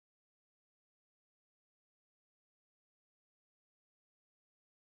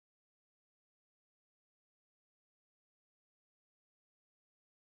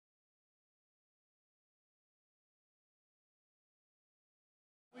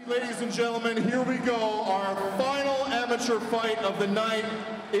Ladies and gentlemen, here we go. Our final amateur fight of the night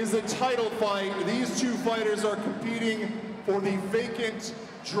is a title fight. These two fighters are competing for the vacant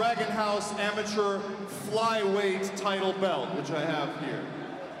Dragon House Amateur Flyweight title belt, which I have here.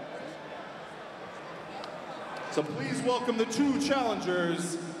 So please welcome the two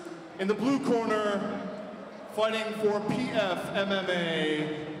challengers. In the blue corner, fighting for PF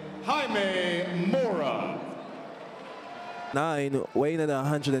MMA, Jaime Mora. Weighing at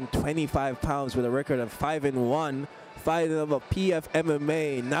 125 pounds with a record of 5-1, fighting of a PF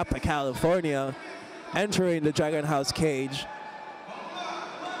MMA, Napa, California, entering the Dragon House cage.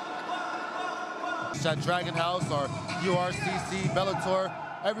 At Dragon House or URCC, Bellator,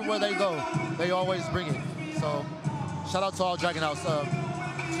 everywhere they go, they always bring it. So, shout out to all Dragon House, to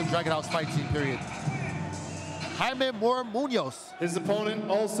Dragon House fight team, period. Jaime Mora Munoz. His opponent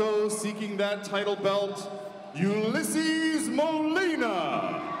also seeking that title belt, Ulysses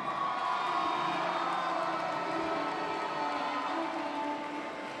Molina.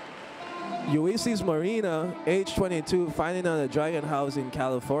 Ulysses Molina, age 22, fighting on the Dragon House in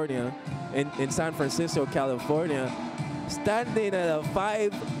California, in San Francisco, California, standing at a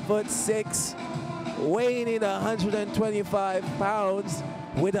 5'6", weighing in 125 pounds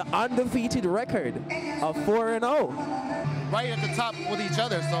with an undefeated record of 4-0. Right at the top with each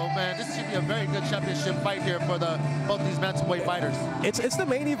other, so man, this should be a very good championship fight here for both these bantamweight fighters. It's the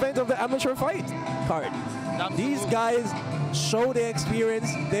main event of the amateur fight card. Absolutely. These guys show their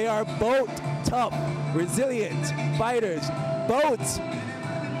experience. They are both tough, resilient fighters, both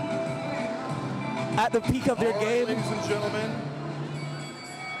at the peak of their game. Ladies and gentlemen,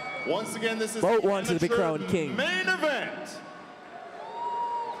 once again, this is both the want to be crowned king. Main event.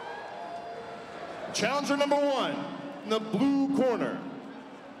 Challenger number one, in the blue corner.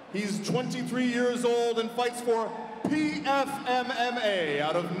 He's 23 years old and fights for PFMMA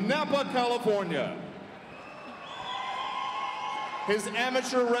out of Napa, California. His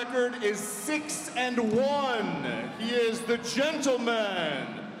amateur record is 6-1. He is the gentleman,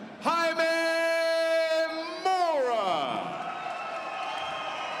 Jaime Mora.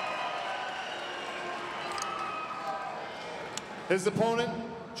 His opponent,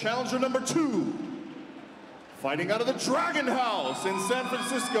 challenger number two, fighting out of the Dragon House in San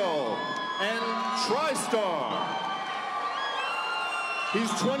Francisco and TriStar. He's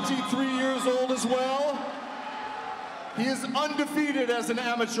 23 years old as well. He is undefeated as an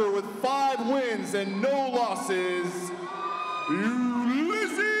amateur with 5 wins and no losses.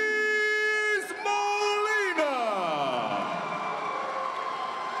 Ulysses Molina.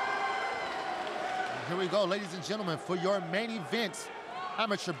 Here we go, ladies and gentlemen, for your main event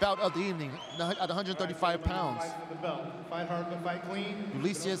amateur bout of the evening at 135 pounds. Fight hard, but fight clean.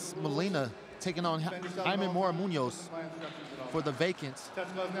 Ulysses Molina taking on Jaime Mora Munoz for the vacant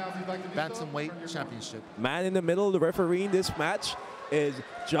bantamweight championship. Man in the middle, the referee in this match is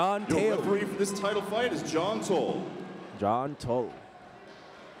John The Taylor. referee for this title fight is John Toll. John Toll.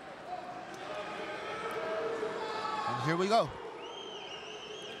 And here we go.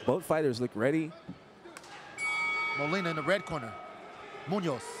 Both fighters look ready. Molina in the red corner.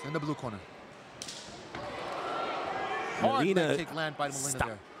 Munoz in the blue corner. Hard Molina leg kick land by Molina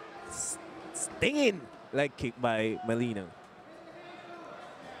there. Stinging leg kick by Molina.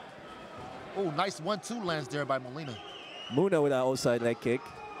 Oh, nice 1-2 lands there by Molina. Munoz with an outside leg kick.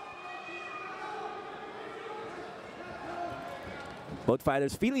 Both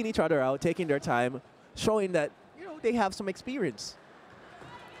fighters feeling each other out, taking their time, showing that they have some experience.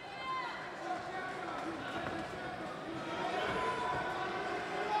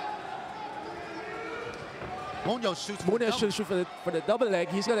 Munoz shoots. Munoz should shoot for the double leg.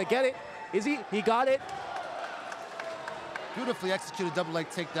 He's gonna get it. Is he? He got it. Beautifully executed double leg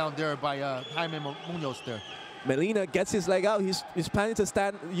takedown there by Jaime Munoz there. Molina gets his leg out. He's planning to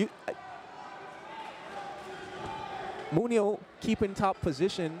stand. Munoz keeping top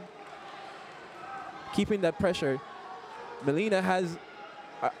position, keeping that pressure. Molina has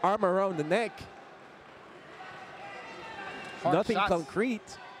an arm around the neck. Hard Nothing shots.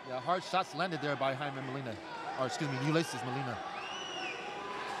 concrete. Yeah, hard shots landed there by Jaime Molina. Or excuse me, Ulysses Molina.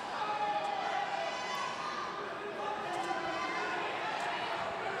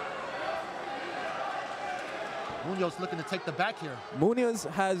 Munoz looking to take the back here. Munoz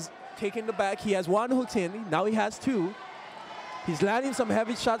has taken the back. He has one hooked in. Now he has two. He's landing some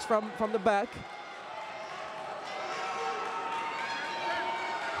heavy shots from the back.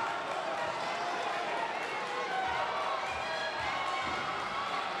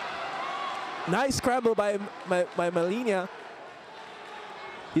 Nice scramble by Molina.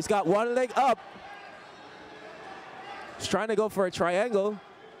 He's got one leg up. He's trying to go for a triangle.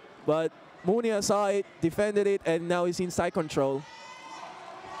 But Munoz saw it, defended it, and now he's in side control.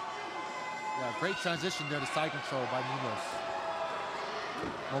 Yeah, great transition there to side control by Munoz.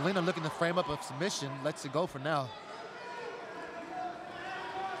 Molina looking to frame up a submission, lets it go for now.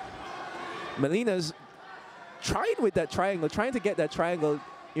 Molina's trying with that triangle, trying to get that triangle,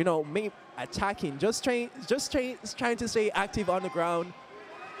 you know, maybe attacking, just trying to stay active on the ground,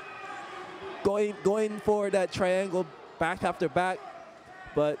 going for that triangle back after back,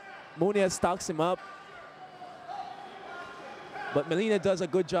 but Munoz stalks him up. But Molina does a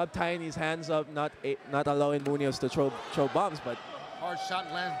good job tying his hands up, not allowing Munoz to throw bombs. But hard shot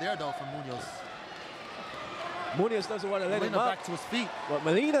lands there though from Munoz. Munoz doesn't want to let him Molina up. back to his feet. But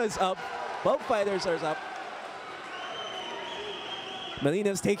Molina is up. Both fighters are up.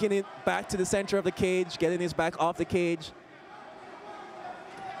 Molina's taking it back to the center of the cage, getting his back off the cage.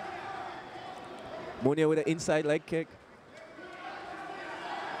 Munoz with an inside leg kick.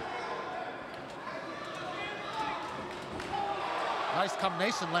 Nice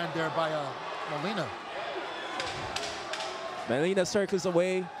combination land there by Molina. Molina circles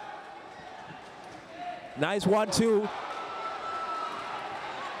away. Nice 1-2.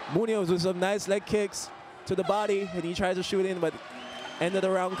 Munoz with some nice leg kicks to the body, and he tries to shoot in, but end of the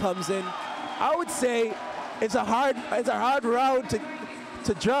round comes in. I would say it's a hard round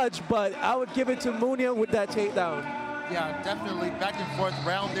to judge, but I would give it to Munoz with that takedown. Yeah, definitely back and forth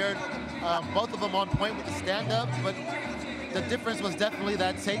round there. Both of them on point with the stand-up, but the difference was definitely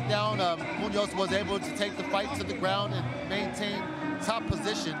that takedown. Munoz was able to take the fight to the ground and maintain top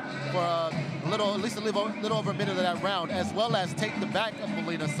position for at least a little over a minute of that round, as well as take the back of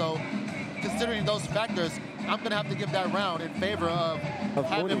Molina. So, considering those factors, I'm going to have to give that round in favor of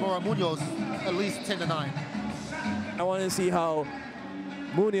Jaime Mora Munoz, at least 10-9. I want to see how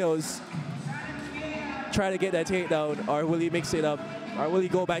Munoz try to get that takedown, or will he mix it up, or will he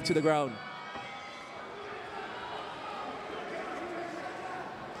go back to the ground?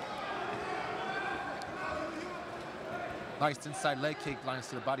 Nice inside leg kick lines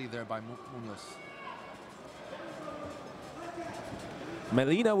to the body there by Munoz.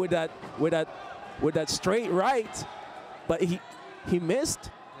 Molina with that straight right, but he missed.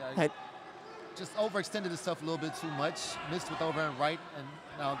 Yeah, just overextended himself a little bit too much. Missed with overhand right, and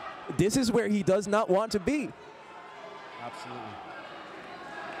now this is where he does not want to be. Absolutely.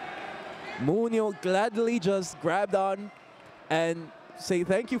 Munoz gladly just grabbed on and say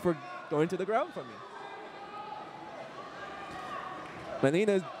thank you for going to the ground for me.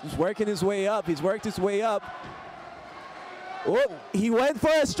 Molina is working his way up. He's worked his way up. Oh, he went for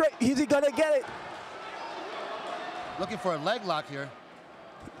a straight. Is he gonna get it? Looking for a leg lock here.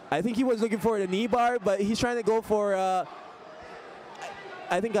 I think he was looking for the knee bar, but he's trying to go for,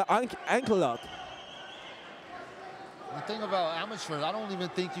 I think, an ankle lock. The thing about amateurs, I don't even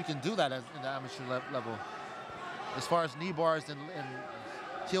think you can do that in the amateur level, as far as knee bars and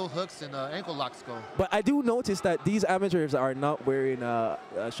heel hooks and ankle locks go. But I do notice that these amateurs are not wearing a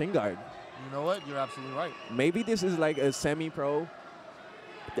shin guard. You know what? You're absolutely right. Maybe this is like a semi-pro.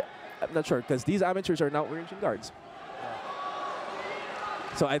 I'm not sure, because these amateurs are not wearing shin guards.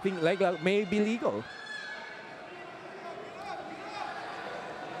 Yeah. So I think leg lock may be legal.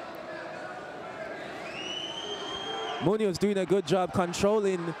 Munoz doing a good job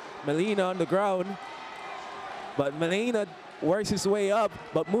controlling Molina on the ground. But Molina works his way up,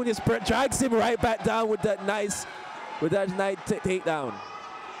 but Munoz drags him right back down with that nice takedown.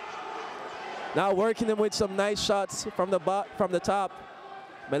 Now working him with some nice shots from the top.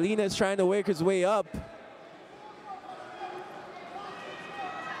 Molina is trying to work his way up.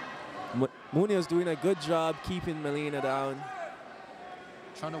 Munoz doing a good job keeping Molina down.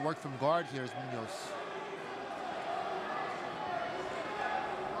 Trying to work from guard here is Munoz.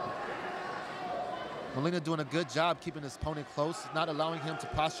 Molina doing a good job keeping his opponent close, not allowing him to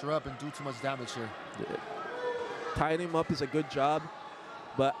posture up and do too much damage here. Yeah. Tying him up is a good job,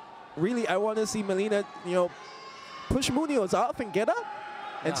 but really I want to see Molina, you know, push Munoz off and get up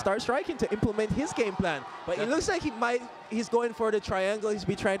and start striking to implement his game plan. But it looks like he's going for the triangle. He's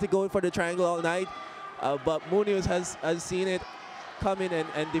been trying to go for the triangle all night, but Munoz has seen it coming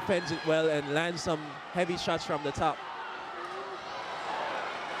and defends it well and lands some heavy shots from the top.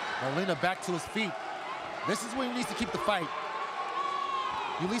 Molina back to his feet. This is where he needs to keep the fight.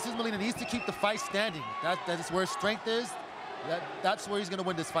 Ulysses Molina needs to keep the fight standing. That is where his strength is. That's where he's going to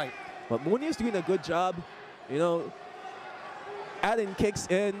win this fight. But Munoz doing a good job, you know, adding kicks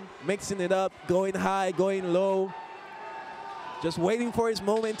in, mixing it up, going high, going low, just waiting for his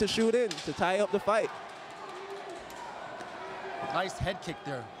moment to shoot in, to tie up the fight. Nice head kick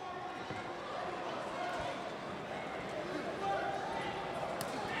there.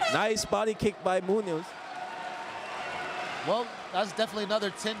 Nice body kick by Munoz. Well, that's definitely another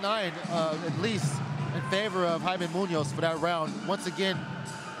 10-9, at least, in favor of Jaime Munoz for that round. Once again,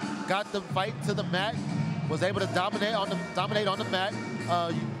 got the fight to the mat, was able to dominate on the mat.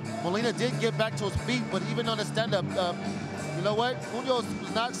 Molina did get back to his feet, but even on the stand-up, you know what? Munoz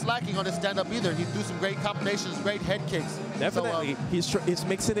was not slacking on his stand-up either. He threw some great combinations, great head kicks. Definitely, so, he's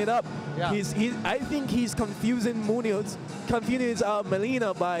mixing it up. Yeah. I think he's confusing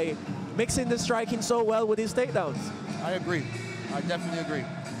Molina by mixing the striking so well with his takedowns. I agree. I definitely agree.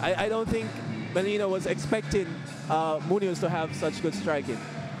 I don't think Molina was expecting Munoz to have such good striking,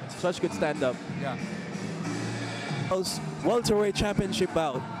 such good stand-up. Yeah. Welterweight championship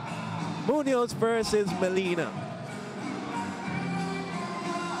bout. Munoz versus Molina.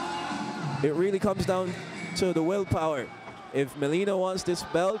 It really comes down to the willpower. If Molina wants this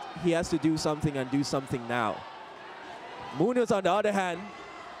belt, he has to do something and do something now. Munoz, on the other hand,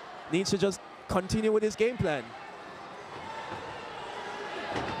 needs to just continue with his game plan.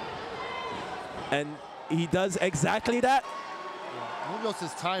 And he does exactly that. Yeah.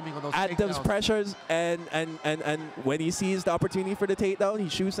 Munoz's timing on those at those takedowns. pressures, and when he sees the opportunity for the takedown, he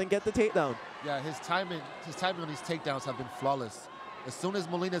shoots and get the takedown. Yeah, his timing on these takedowns have been flawless. As soon as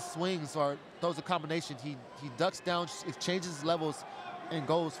Molina swings or throws a combination, he ducks down, changes levels, and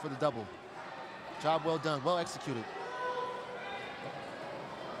goes for the double. Job well done, well executed.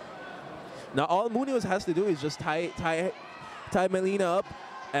 Now all Munoz has to do is just tie Molina up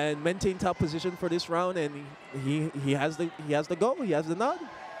and maintain top position for this round, and he has the go, he has the nod.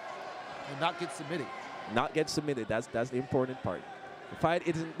 And not get submitted. Not get submitted. That's the important part. The fight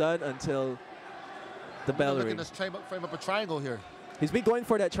isn't done until the bell Looking rings. to frame up a triangle here. He's been going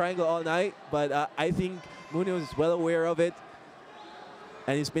for that triangle all night, but I think Munoz is well aware of it,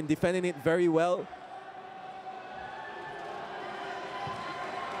 and he's been defending it very well.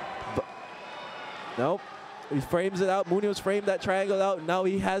 But, nope, he frames it out. Munoz framed that triangle out. Now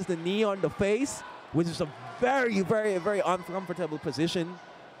he has the knee on the face, which is a very, very, very uncomfortable position.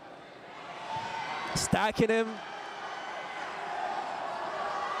 Stacking him.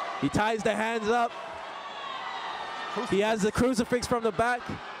 He ties the hands up. He has the crucifix from the back.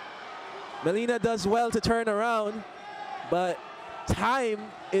 Molina does well to turn around, but time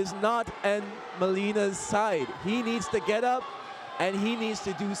is not on Molina's side. He needs to get up, and he needs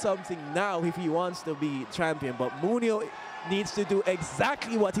to do something now if he wants to be champion. But Munoz needs to do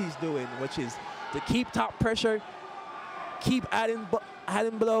exactly what he's doing, which is to keep top pressure, keep adding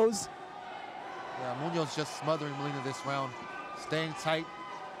blows. Yeah, Munoz just smothering Molina this round, staying tight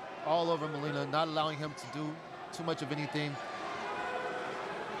all over Molina, not allowing him to do too much of anything.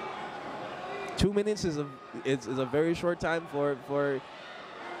 2 minutes is a very short time for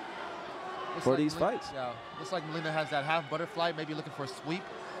Like these Molina, fights. Yeah, looks like Molina has that half butterfly, maybe looking for a sweep.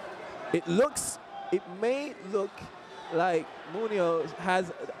 It may look like Munoz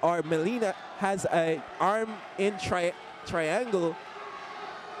has, or Molina has an arm in triangle.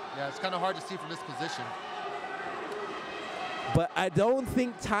 Yeah, it's kind of hard to see from this position. But I don't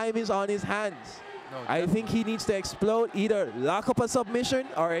think time is on his hands. No, I think he needs to explode, either lock up a submission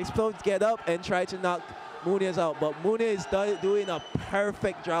or explode, get up and try to knock Munoz out. But Munoz is doing a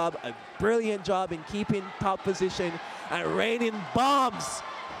perfect job, a brilliant job in keeping top position and raining bombs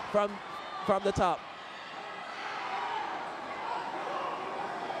from the top.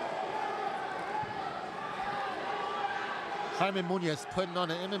 Jaime Munoz putting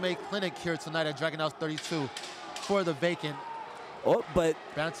on an MMA clinic here tonight at Dragon House 32 for the vacant. Oh, but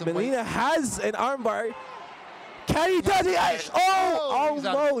Bantamweight. Molina has an armbar. Can he touch it? Oh, he's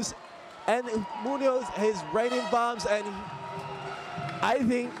out. almost. And Munoz is raining bombs, and I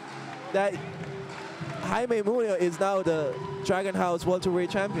think that Jaime Munoz is now the Dragon House welterweight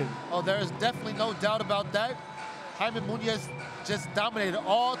champion. Oh, there is definitely no doubt about that. Jaime Munoz just dominated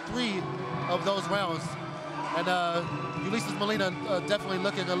all 3 of those rounds. And Ulysses Molina definitely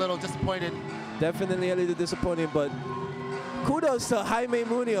looking a little disappointed. Definitely a little disappointed, but kudos to Jaime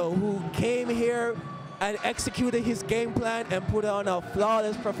Munoz, who came here and executed his game plan and put on a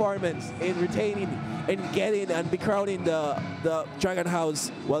flawless performance in retaining and getting and becrowning the Dragon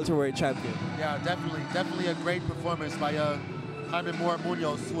House welterweight champion. Yeah, definitely a great performance by Jaime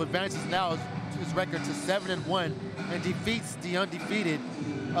Munoz, who advances now to his record to 7-1 and defeats the undefeated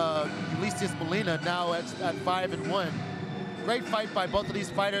Ulysses Molina now at 5-1. Great fight by both of these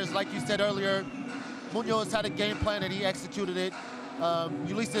fighters. Like you said earlier, Munoz had a game plan and he executed it.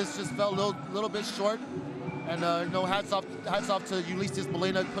 Ulysses just fell a little bit short, and hats off to Ulysses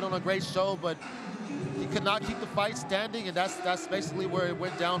Molina. Put on a great show, but he could not keep the fight standing, and that's basically where it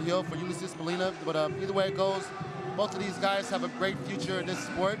went downhill for Ulysses Molina. But either way it goes, Both of these guys have a great future in this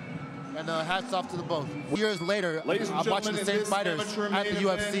sport, and hats off to the both. Years later, I'm watching the same fighters at the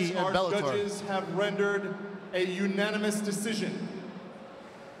UFC and Bellator. Our judges have rendered a unanimous decision.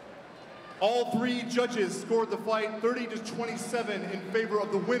 All three judges scored the fight 30-27 in favor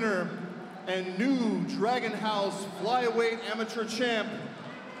of the winner and new Dragon House flyweight amateur champ.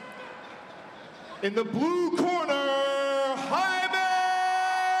 In the blue corner, Jaime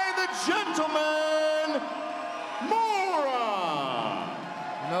the Gentleman Mora.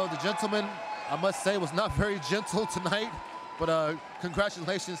 You know, the gentleman, I must say, was not very gentle tonight, but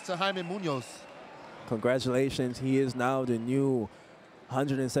congratulations to Jaime Munoz. Congratulations, he is now the new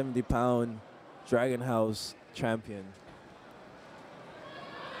 170-pound Dragon House champion.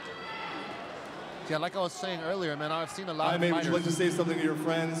 Yeah, like I was saying earlier, man, I've seen a lot of Jaime, fighters. would you like to say something to your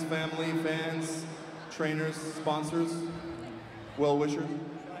friends, family, fans, trainers, sponsors, well-wishers?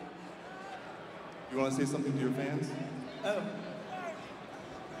 You want to say something to your fans?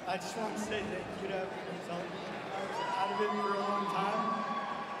 I just want to say thank you to everyone. I was out of it for a long time.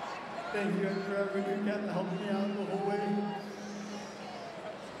 Thank you for everyone who kept helping me out the whole way.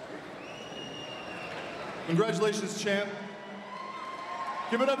 Congratulations, champ.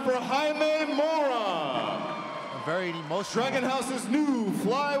 Give it up for Jaime Mora. A very emotional. Dragon House's new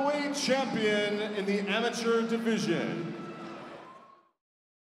flyweight champion in the amateur division.